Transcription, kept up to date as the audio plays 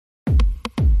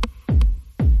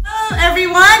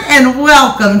everyone, and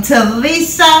welcome to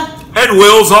Lisa and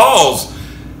Will's Hauls.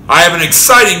 I have an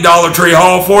exciting Dollar Tree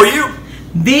haul for you.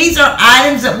 These are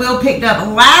items that Will picked up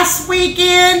last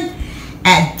weekend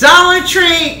at Dollar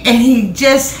Tree, and he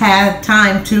just had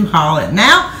time to haul it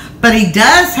now. But he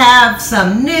does have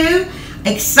some new,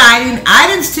 exciting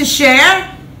items to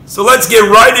share. So let's get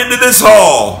right into this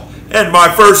haul. And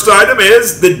my first item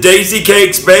is the Daisy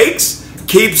Cakes Bakes,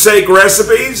 keepsake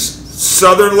recipes,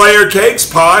 southern layer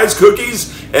cakes, pies,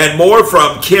 cookies, and more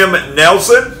from Kim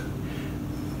Nelson.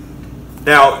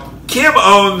 Now, Kim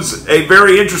owns a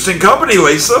very interesting company,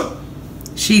 Lisa.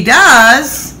 She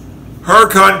does. Her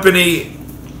company,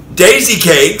 Daisy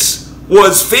Cakes,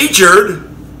 was featured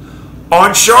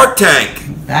on Shark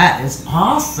Tank. That is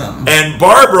awesome. And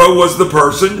Barbara was the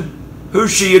person who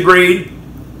she agreed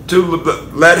to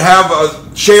let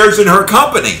have shares in her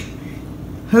company.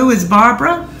 Who is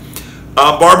Barbara?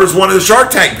 Barbara's one of the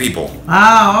Shark Tank people.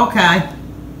 Oh, okay.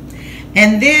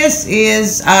 And this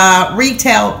is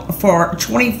retail for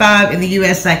 $25 in the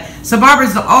USA. So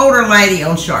Barbara's the older lady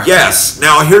on Shark Tank. Yes.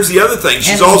 Now, here's the other thing.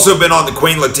 She's also been on the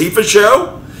Queen Latifah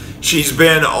show. She's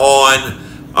been on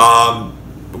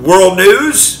World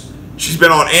News. She's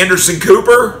been on Anderson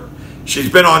Cooper.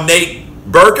 She's been on Nate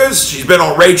Berkus. She's been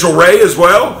on Rachel Ray as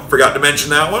well. Forgot to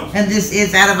mention that one. And this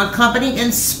is out of a company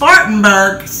in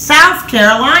Spartanburg, South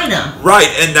Carolina. Right.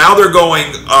 And now they're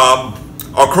going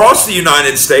across the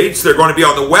United States. They're going to be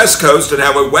on the West Coast and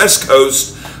have a West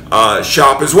Coast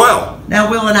shop as well. Now,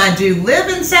 Will and I do live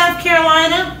in South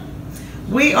Carolina.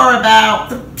 We are about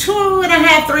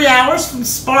 2.5, 3 hours from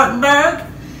Spartanburg,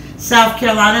 South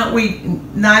Carolina.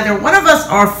 Neither one of us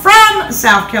are from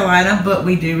South Carolina, but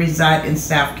we do reside in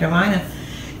South Carolina.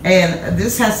 And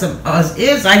this has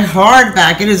is a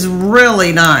hardback. It is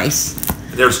really nice.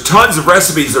 There's tons of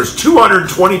recipes. There's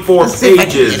 224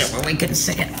 pages where we can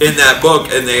see it in that book,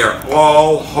 and they are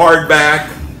all hardback.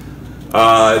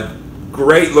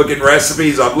 Great looking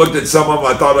recipes. I've looked at some of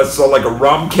them. I thought I saw like a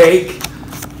rum cake,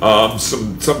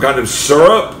 some kind of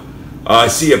syrup. I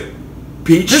see a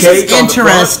peach cake. This is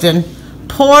interesting.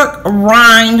 Pork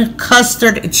rind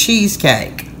custard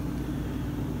cheesecake.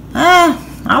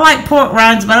 I like pork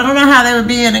rinds, but I don't know how they would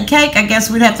be in a cake. I guess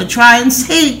we'd have to try and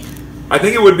see. I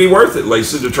think it would be worth it,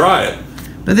 Lisa, to try it.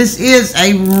 But this is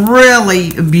a really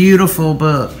beautiful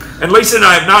book. And Lisa and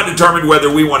I have not determined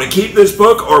whether we want to keep this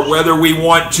book or whether we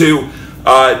want to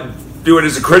do it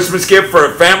as a Christmas gift for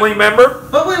a family member.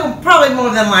 But we will probably more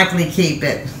than likely keep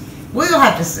it. We'll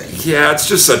have to see. Yeah, it's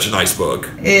just such a nice book.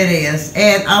 It is.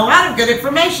 And a lot of good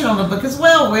information on the book as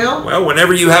well, Will. Well,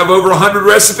 whenever you have over 100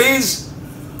 recipes,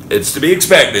 it's to be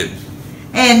expected.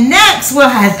 And next, Will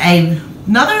has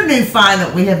another new find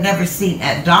that we have never seen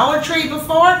at Dollar Tree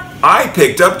before. I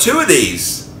picked up 2 of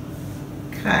these.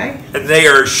 Okay. And they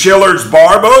are Schiller's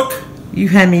Bar Book. You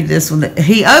hand me this one.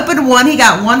 He opened one. He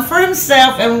got one for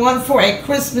himself and one for a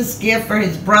Christmas gift for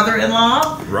his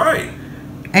brother-in-law. Right.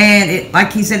 And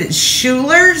like he said, it's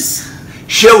Schiller's.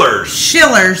 Schiller's.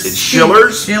 It's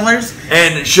Schiller's. Schiller's.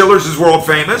 And Schiller's is world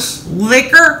famous.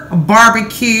 Liquor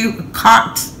barbecue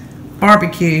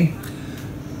barbecue.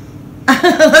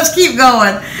 Let's keep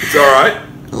going. It's all right.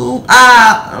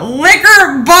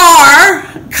 Liquor bar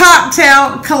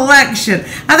cocktail collection.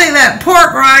 I think that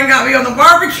pork rind got me on the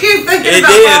barbecue thinking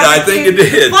about barbecue. I think it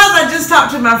did. Plus, I just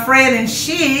talked to my friend, and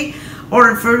she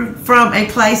ordered from a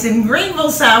place in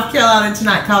Greenville, South Carolina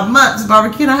tonight called Mutt's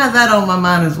Barbecue, and I have that on my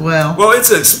mind as well. Well,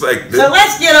 it's expected. So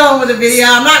let's get on with the video.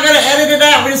 I'm not going to edit it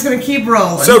out. We're just going to keep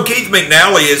rolling. So Keith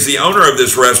McNally is the owner of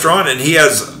this restaurant, and he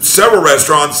has several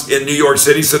restaurants in New York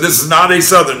City, so this is not a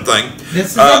southern thing.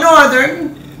 This is a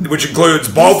northern. Which includes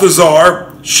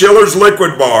Balthazar, Schiller's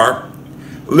Liquor Bar,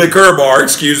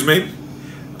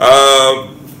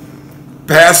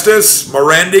 Pastis,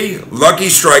 Morendi, Lucky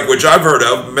Strike, which I've heard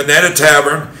of, Minetta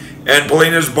Tavern, and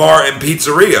Polina's Bar and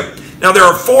Pizzeria. Now, there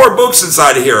are 4 books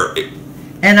inside of here.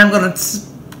 And I'm going to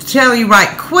tell you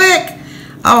right quick.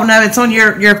 Oh, no, it's on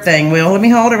your thing, Will. Let me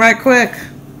hold it right quick.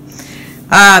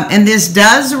 And this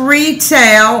does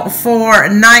retail for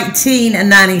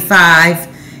 $19.95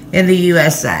 in the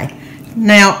USA.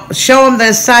 Now, show them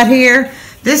this side here.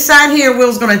 This side here,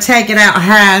 Will's going to take it out,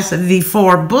 has the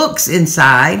 4 books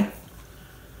inside.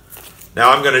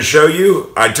 Now I'm going to show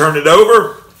you. I turned it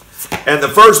over, and the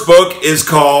first book is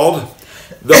called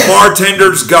The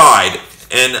Bartender's Guide.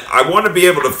 And I want to be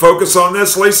able to focus on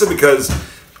this, Lisa, because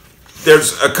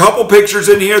there's a couple pictures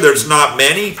in here. There's not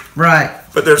many. Right.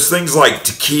 But there's things like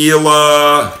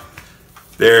tequila.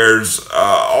 There's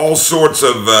all sorts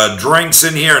of drinks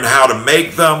in here and how to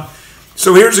make them.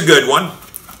 So here's a good one.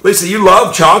 Lisa, you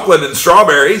love chocolate and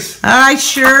strawberries. I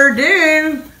sure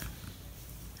do.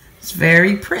 It's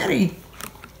very pretty.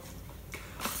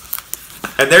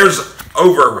 And there's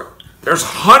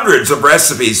hundreds of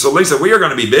recipes. So Lisa, we are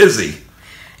going to be busy.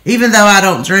 Even though I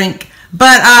don't drink.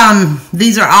 But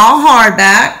these are all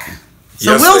hardback.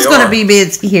 So Yes, Will's they going to are. be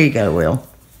busy. Here you go, Will.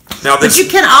 Now But you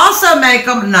can also make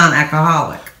them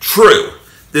non-alcoholic. True.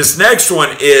 This next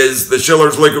one is the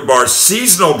Schiller's Liquid Bar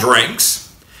seasonal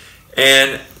drinks.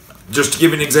 And just to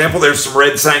give you an example, there's some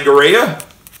red sangria.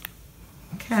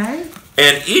 Okay.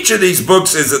 And each of these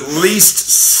books is at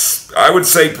least, I would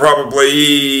say,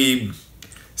 probably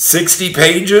 60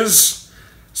 pages.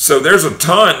 So there's a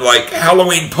ton, like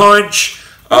Halloween Punch.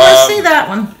 Let's see that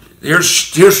one. Here's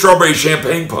Strawberry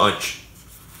Champagne Punch.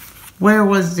 Where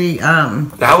was the...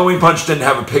 The Halloween Punch didn't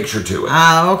have a picture to it.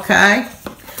 Okay.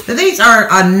 So these are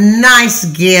a nice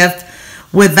gift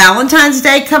with Valentine's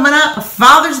Day coming up,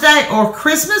 Father's Day, or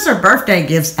Christmas or birthday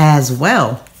gifts as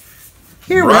well.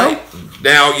 Here, Right.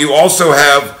 Now, you also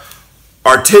have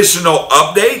artisanal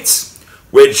updates,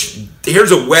 which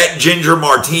here's a wet ginger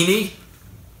martini.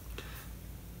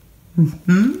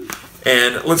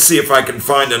 And let's see if I can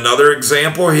find another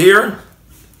example here.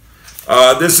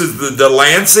 This is the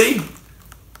Delancey.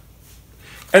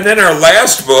 And then our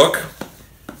last book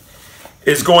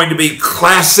is going to be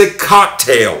Classic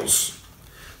Cocktails.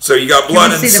 So you got Blood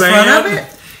Can and you see the Sand. front of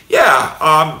it? Yeah,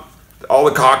 all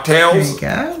the There cocktails. you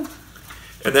go.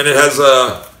 And then it has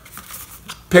a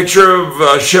picture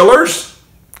of Schiller's.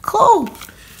 Cool.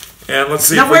 And let's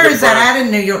see Now, if we where can is that find- at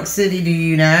in New York City? Do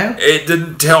you know? It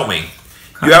didn't tell me.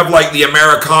 You have like the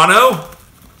Americano.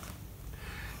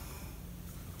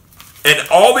 And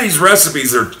all these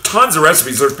recipes, there are tons of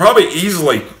recipes. There's probably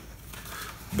easily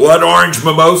blood orange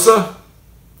mimosa.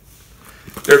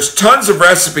 There's tons of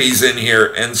recipes in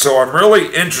here. And so I'm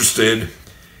really interested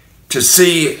to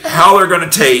see how they're going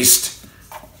to taste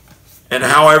and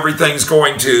how everything's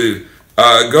going to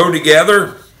go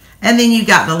together. And then you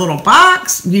got the little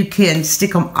box. You can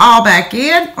stick them all back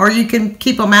in, or you can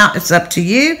keep them out. It's up to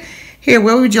you. Here,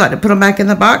 Will, would you like to put them back in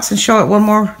the box and show it one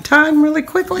more time really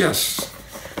quickly? Yes.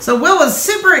 So Will was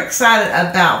super excited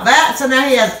about that. So now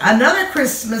he has another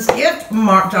Christmas gift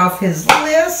marked off his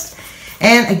list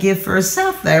and a gift for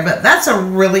himself there. But that's a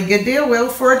really good deal, Will.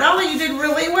 For $1, you did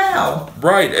really well.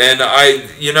 Right. And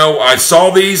I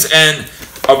saw these, and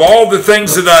of all the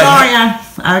things that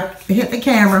Sorry, I hit the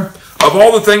camera. Of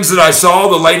all the things that I saw,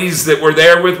 the ladies that were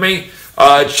there with me,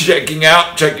 checking me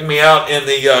out in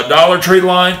the Dollar Tree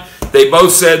line, they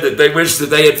both said that they wished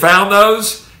that they had found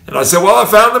those. And I said, well, I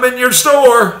found them in your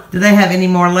store. Do they have any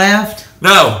more left?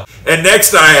 No. And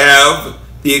next I have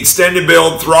the extended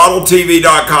build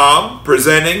ThrottleTV.com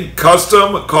presenting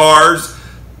Custom Cars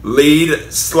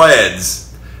Lead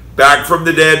Sleds. Back from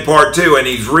the Dead Part 2. And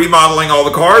he's remodeling all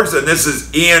the cars. And this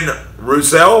is Ian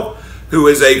Roussel, who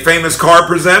is a famous car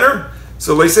presenter.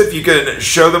 So, Lisa, if you can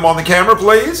show them on the camera,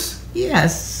 please.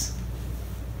 Yes.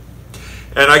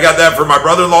 And I got that for my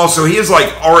brother-in-law. So he is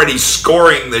like already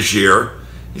scoring this year.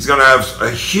 He's going to have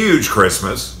a huge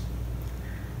Christmas.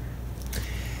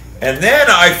 And then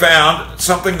I found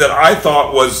something that I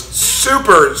thought was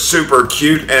super, super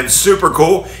cute and super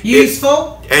cool.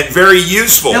 Useful. And very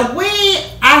useful. Now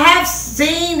I have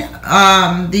seen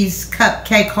these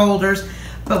cupcake holders,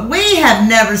 but we have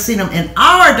never seen them in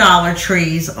our Dollar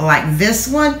Trees like this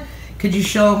one. Could you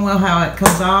show them, Will, how it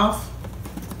comes off?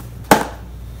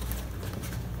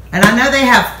 And I know they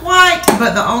have white,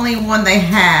 but the only one they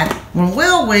had when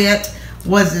Will went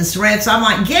was this red. So I'm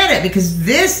like, get it, because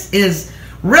this is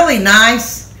really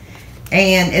nice.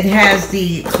 And it has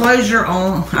the closure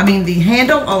on, the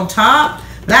handle on top.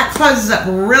 That closes up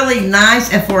really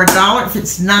nice. And for $1, if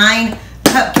it's 9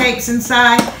 cupcakes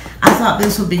inside, I thought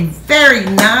this would be very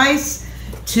nice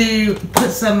to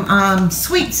put some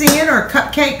sweets in or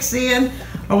cupcakes in,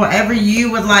 or whatever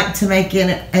you would like to make in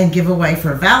it and give away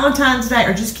for Valentine's Day,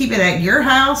 or just keep it at your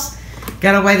house.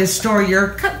 Got a way to store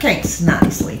your cupcakes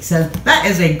nicely. So that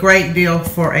is a great deal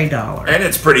for $1. And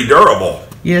it's pretty durable.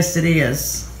 Yes, it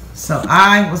is. So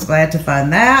I was glad to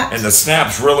find that. And the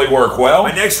snaps really work well.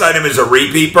 My next item is a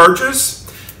repeat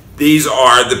purchase. These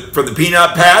are for the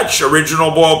Peanut Patch Original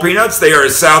Boiled Peanuts. They are a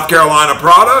South Carolina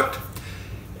product.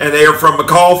 And they are from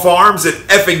McCall Farms in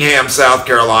Effingham, South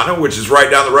Carolina, which is right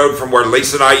down the road from where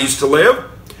Lisa and I used to live.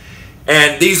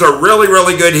 And these are really,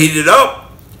 really good heated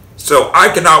up. So I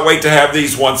cannot wait to have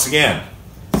these once again.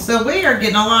 So we are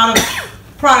getting a lot of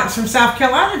products from South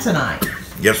Carolina tonight.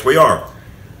 Yes, we are.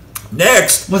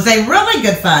 Next. Was a really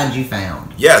good find you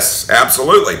found. Yes,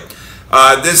 absolutely.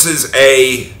 This is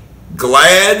a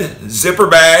Glad zipper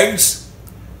bags.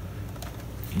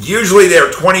 Usually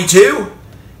they're 22.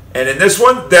 And in this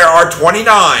one, there are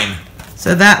 29.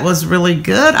 So that was really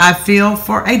good, I feel,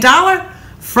 for $1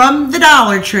 from the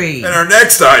Dollar Tree. And our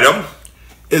next item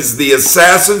is the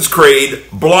Assassin's Creed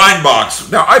blind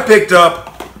box. Now, I picked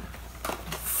up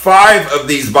 5 of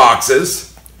these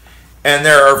boxes, and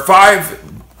there are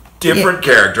 5 different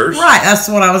characters. Right, that's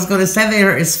what I was going to say.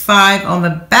 There is 5 on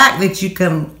the back that you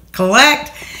can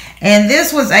collect. And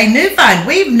this was a new find.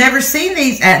 We've never seen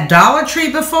these at Dollar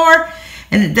Tree before.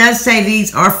 And it does say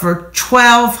these are for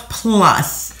 12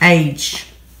 plus age.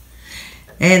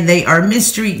 And they are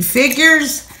mystery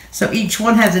figures. So each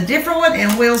one has a different one.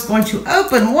 And Will's going to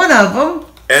open one of them.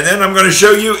 And then I'm going to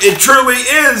show you it truly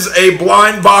is a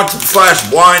blind box /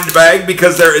 blind bag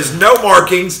because there is no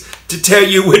markings to tell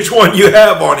you which one you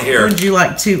have on here. Would you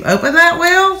like to open that,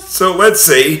 Will? So let's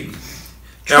see.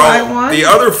 Try now, one. The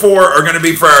other 4 are going to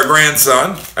be for our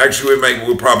grandson. Actually,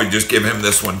 we'll probably just give him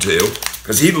this one too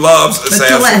because he loves Assassin's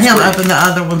Creed. But you let him open the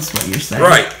other ones, what you're saying.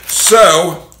 Right.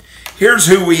 So here's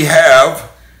who we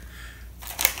have.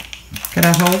 Can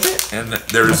I hold it? And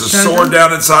there's a sword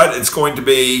down inside. It's going to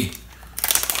be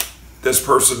this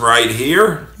person right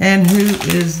here. And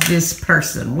who is this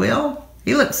person? Will?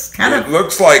 He looks kind of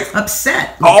looks like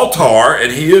upset. Altar,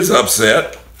 and he is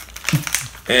upset.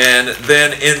 And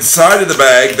then inside of the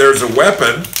bag, there's a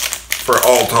weapon for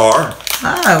Altar.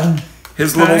 Oh.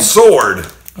 His little sword.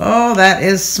 Oh, that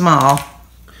is small.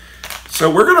 So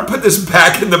we're going to put this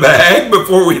back in the bag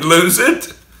before we lose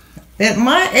it.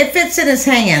 It fits in his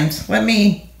hand. Let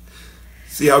me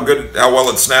see how well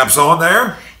it snaps on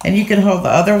there. And you can hold the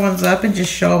other ones up and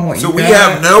just show them what you got. So we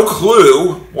have no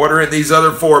clue what are in these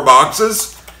other 4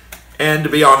 boxes. And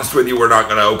to be honest with you, we're not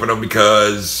going to open them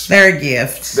because they're a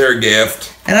gift. They're a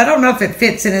gift. And I don't know if it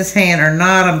fits in his hand or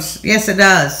not. Yes, it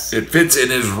does. It fits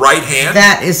in his right hand.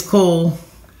 That is cool.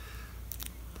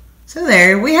 So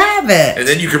there we have it. And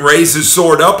then you can raise his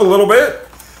sword up a little bit,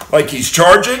 like he's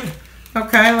charging.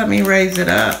 Okay, let me raise it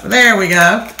up. There we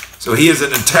go. So he is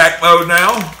in attack mode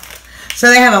now. So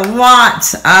they have a lot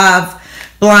of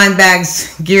blind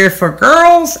bags gear for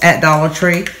girls at Dollar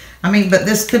Tree. I mean, but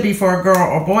this could be for a girl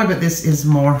or boy, but this is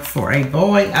more for a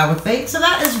boy, I would think. So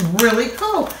that is really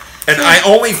cool. And I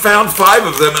only found 5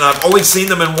 of them, and I've only seen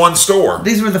them in one store.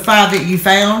 These were the 5 that you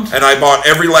found? And I bought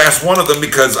every last one of them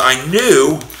because I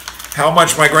knew how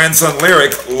much my grandson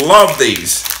Lyric loved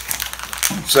these.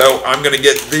 So I'm going to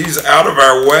get these out of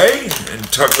our way and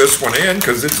tuck this one in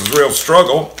because it's a real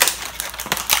struggle.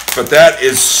 But that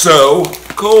is so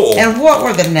cool. And what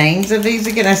were the names of these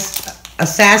again?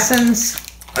 Assassin's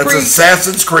Creed? That's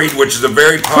Assassin's Creed, which is a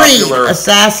very popular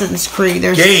Assassin's Creed.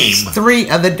 There's game. 3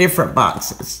 of the different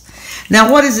boxes. Now,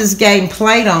 what is this game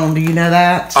played on? Do you know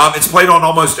that? It's played on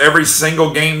almost every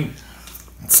single game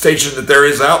station that there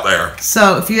is out there.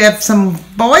 So, if you have some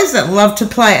boys that love to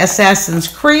play Assassin's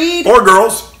Creed, or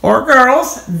girls,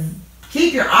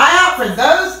 keep your eye out for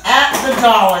those at the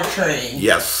Dollar Tree.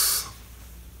 Yes.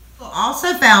 We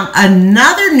also found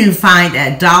another new find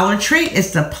at Dollar Tree.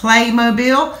 It's the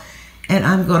Playmobil. And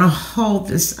I'm going to hold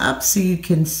this up so you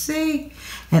can see.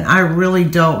 And I really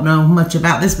don't know much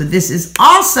about this, but this is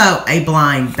also a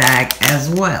blind bag as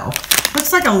well.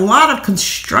 Looks like a lot of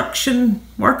construction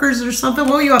workers or something.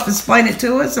 Will you have to explain it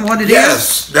to us and what it is?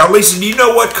 Yes. Now, Lisa, do you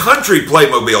know what country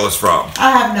Playmobil is from?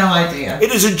 I have no idea.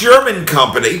 It is a German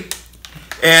company,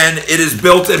 and it is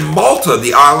built in Malta.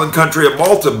 The island country of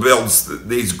Malta builds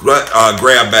these grab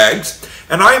bags.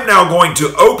 And I am now going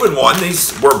to open one.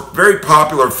 These were very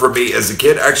popular for me as a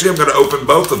kid. Actually, I'm going to open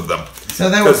both of them. So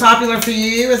they were popular for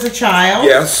you as a child?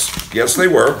 Yes. Yes, they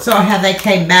were. So have they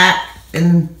came back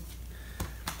or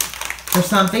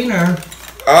something? Or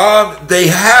they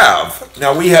have.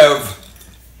 Now we have...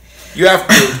 You have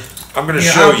to... I'm going to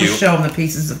show you. I'll just show them the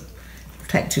pieces. It'll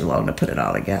take too long to put it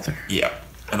all together. Yeah.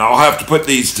 And I'll have to put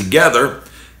these together.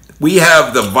 We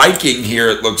have the Viking here,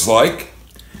 it looks like.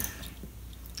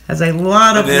 Has a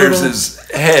lot of little his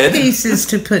head. Pieces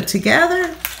to put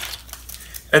together.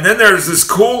 And then there's this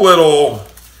cool little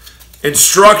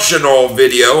instructional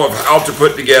video of how to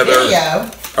put together...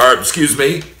 Or, excuse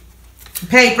me.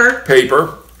 Paper.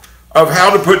 Of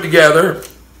how to put together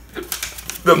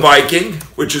the Viking,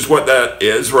 which is what that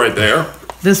is right there.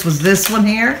 This was this one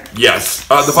here? Yes.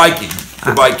 The Viking.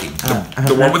 The Viking.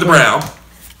 The one with the brown.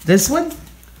 This one?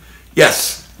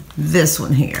 Yes. This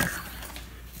one here.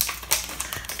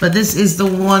 But this is the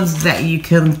ones that you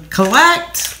can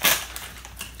collect.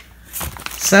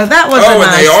 So that was a nice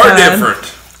and they are time. different.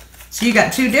 So you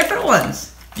got 2 different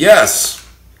ones. Yes.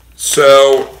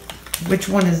 So... Which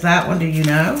one is that one? Do you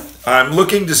know? I'm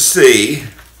looking to see.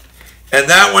 And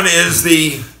that one is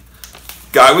the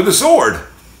guy with the sword.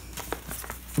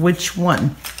 Which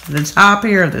one? The top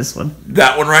here or this one?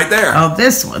 That one right there. Oh,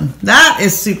 this one. That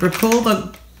is super cool.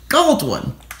 The gold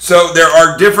one. So there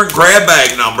are different grab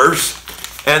bag numbers,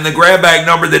 and the grab bag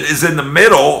number that is in the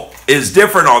middle is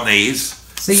different on these.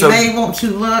 So you may want to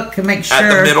look and make sure.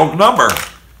 At the middle number.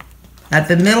 At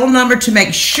the middle number to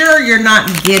make sure you're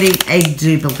not getting a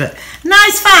duplicate.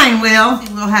 Nice find, Will.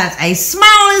 Will has a smile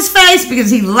on his face because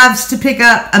he loves to pick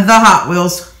up the Hot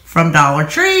Wheels from Dollar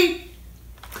Tree.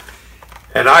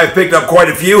 And I've picked up quite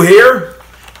a few here.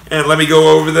 And let me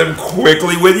go over them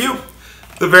quickly with you.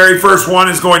 The very first one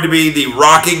is going to be the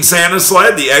Rocking Santa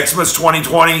Sled, the Xmas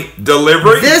 2020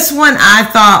 delivery. This one I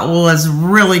thought was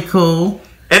really cool.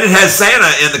 And it has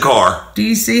Santa in the car. Do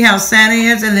you see how Santa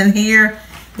is? And then here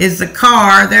is the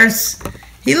car.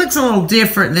 He looks a little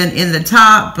different than in the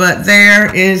top, but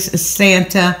there is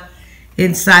Santa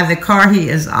inside the car. He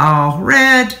is all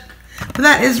red. But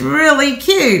that is really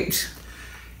cute.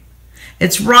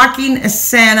 It's Rocking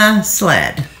Santa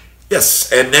Sled.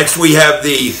 Yes, and next we have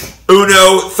the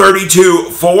Uno 32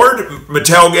 Ford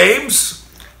Mattel Games.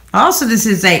 Also, this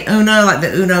is a Uno, like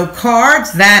the Uno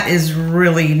cards. That is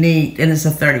really neat, and it's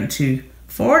a 32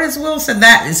 Ford, as Will said.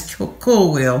 That is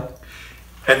cool, Will.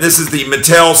 And this is the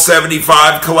Mattel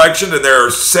 75 collection, and there are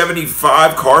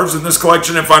 75 cars in this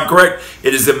collection, if I'm correct.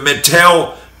 It is the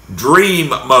Mattel Dream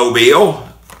Mobile.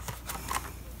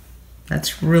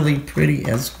 That's really pretty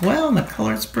as well, and the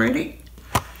color's pretty.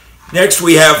 Next,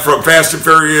 we have from Fast and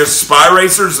Furious Spy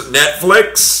Racers,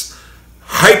 Netflix,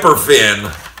 Hyperfin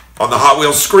on the Hot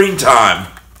Wheels Screen Time.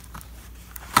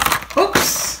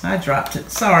 Oops, I dropped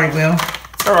it. Sorry, Will.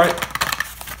 All right.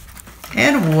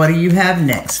 And what do you have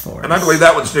next for us? And I believe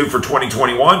that one's new for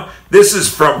 2021. This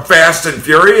is from Fast and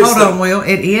Furious. Hold on, Will.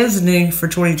 It is new for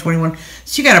 2021.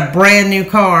 So you got a brand new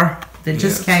car that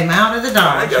just came out of the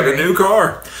Dollar Tree. I got a new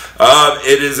car.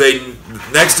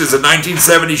 Next is a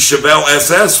 1970 Chevelle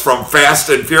SS from Fast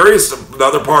and Furious,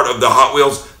 another part of the Hot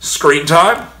Wheels Screen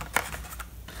Time.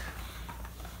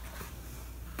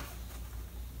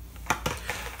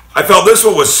 I felt this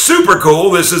one was super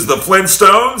cool. This is the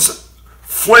Flintstones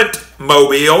Flint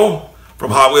Mobile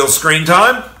from Hot Wheels Screen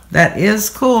Time. That is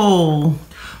cool.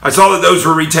 I saw that those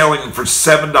were retailing for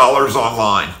 $7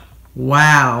 online.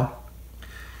 Wow.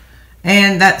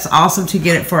 And that's awesome to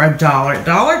get it for $1 at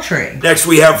Dollar Tree. Next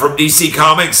we have from DC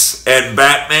Comics and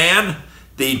Batman,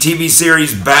 the TV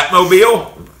series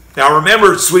Batmobile. Now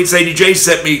remember, Sweet Sadie J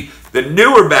sent me the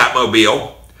newer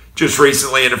Batmobile just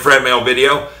recently in a Fred Mail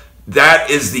video. That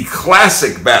is the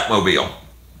classic Batmobile.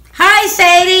 Hi,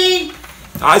 Sadie.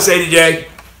 Hi, Sadie J.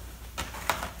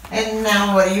 And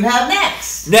now what do you have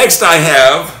next? Next I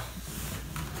have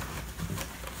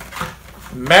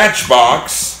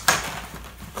Matchbox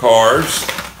cars,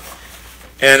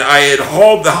 and I had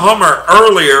hauled the Hummer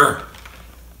earlier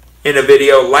in a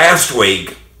video last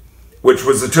week, which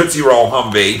was the Tootsie Roll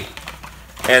Humvee,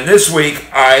 and this week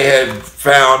I had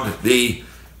found the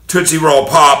Tootsie Roll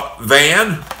Pop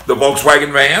van, the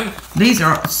Volkswagen van. These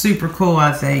are super cool,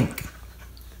 I think.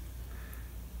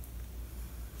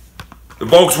 The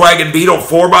Volkswagen Beetle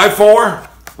 4x4,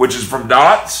 which is from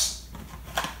Dots.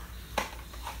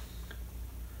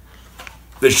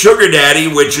 The Sugar Daddy,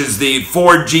 which is the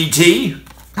Ford GT.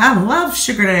 I love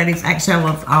Sugar Daddies. Actually, I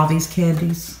love all these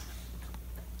candies.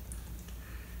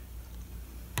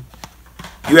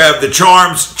 You have the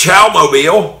Charms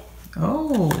Chowmobile.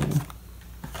 Oh,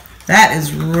 that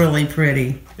is really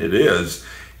pretty. It is.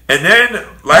 And then,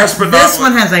 last but not least, this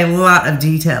one has a lot of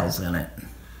details in it.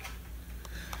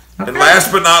 Okay. And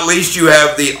last but not least, you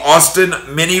have the Austin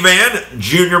Minivan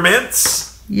Junior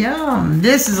Mints. Yum.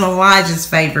 This is Elijah's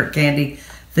favorite candy,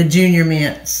 the Junior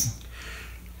Mints.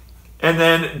 And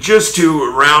then, just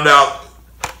to round out,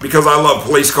 because I love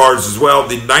police cars as well,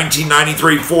 the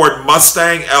 1993 Ford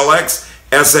Mustang LX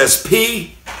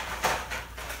SSP.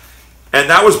 And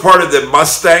that was part of the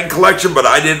Mustang collection, but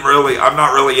I'm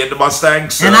not really into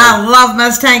Mustangs. So. And I love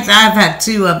Mustangs. I've had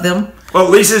 2 of them. Well,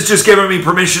 Lisa's just given me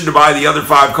permission to buy the other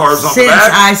 5 cars on the back.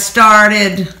 Since I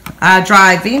started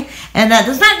driving. And that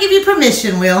does not give you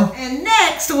permission, Will. And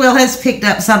next, Will has picked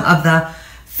up some of the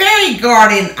Fairy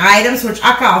Garden items, which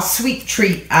I call sweet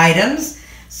treat items.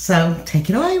 So, take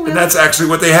it away, Will. And that's actually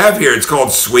what they have here. It's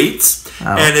called Sweets.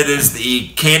 Oh. And it is the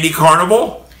Candy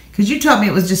Carnival. Because you told me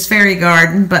it was just Fairy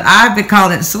Garden, but I've been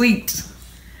calling it Sweet.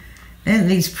 And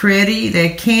these pretty, the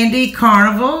Candy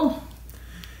Carnival.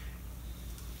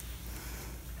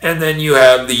 And then you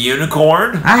have the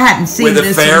unicorn. I hadn't seen with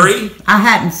this a fairy. One. I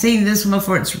hadn't seen this one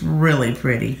before. It's really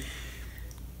pretty.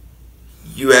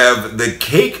 You have the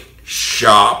cake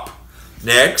shop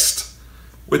next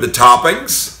with the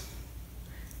toppings.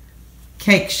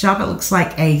 cake shop. It looks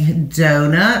like a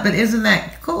donut, but isn't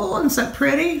that cool and so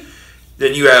pretty?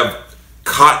 Then you have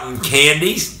cotton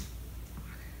candies.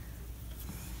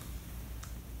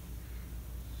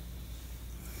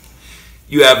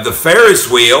 You have the Ferris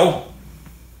wheel.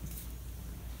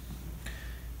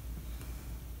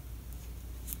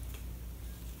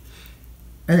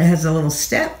 And it has the little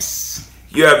steps.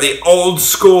 You have the old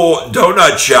school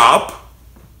donut shop.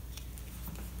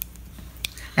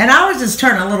 And ours is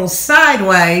turned a little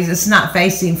sideways. It's not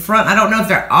facing front. I don't know if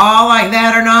they're all like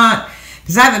that or not,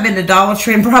 because I haven't been to Dollar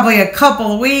Tree in probably a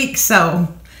couple of weeks. So,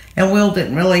 and Will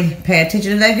didn't really pay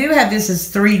attention. They do have this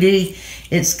as 3D.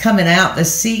 It's coming out, the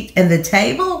seat and the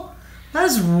table.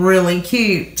 That's really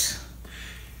cute.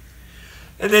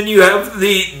 And then you have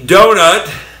the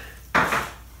donut.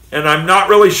 And I'm not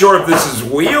really sure if this is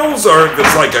wheels or if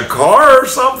it's like a car or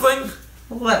something.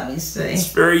 Let me see.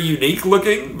 It's very unique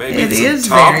looking. Maybe it it's is a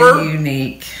topper. Very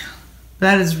unique.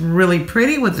 That is really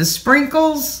pretty with the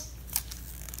sprinkles.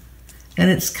 And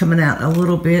it's coming out a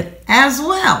little bit as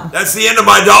well. That's the end of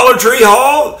my Dollar Tree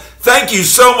haul. Thank you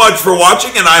so much for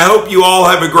watching, and I hope you all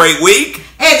have a great week.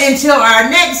 And until our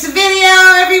next video,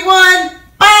 everyone,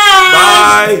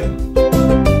 bye! Bye!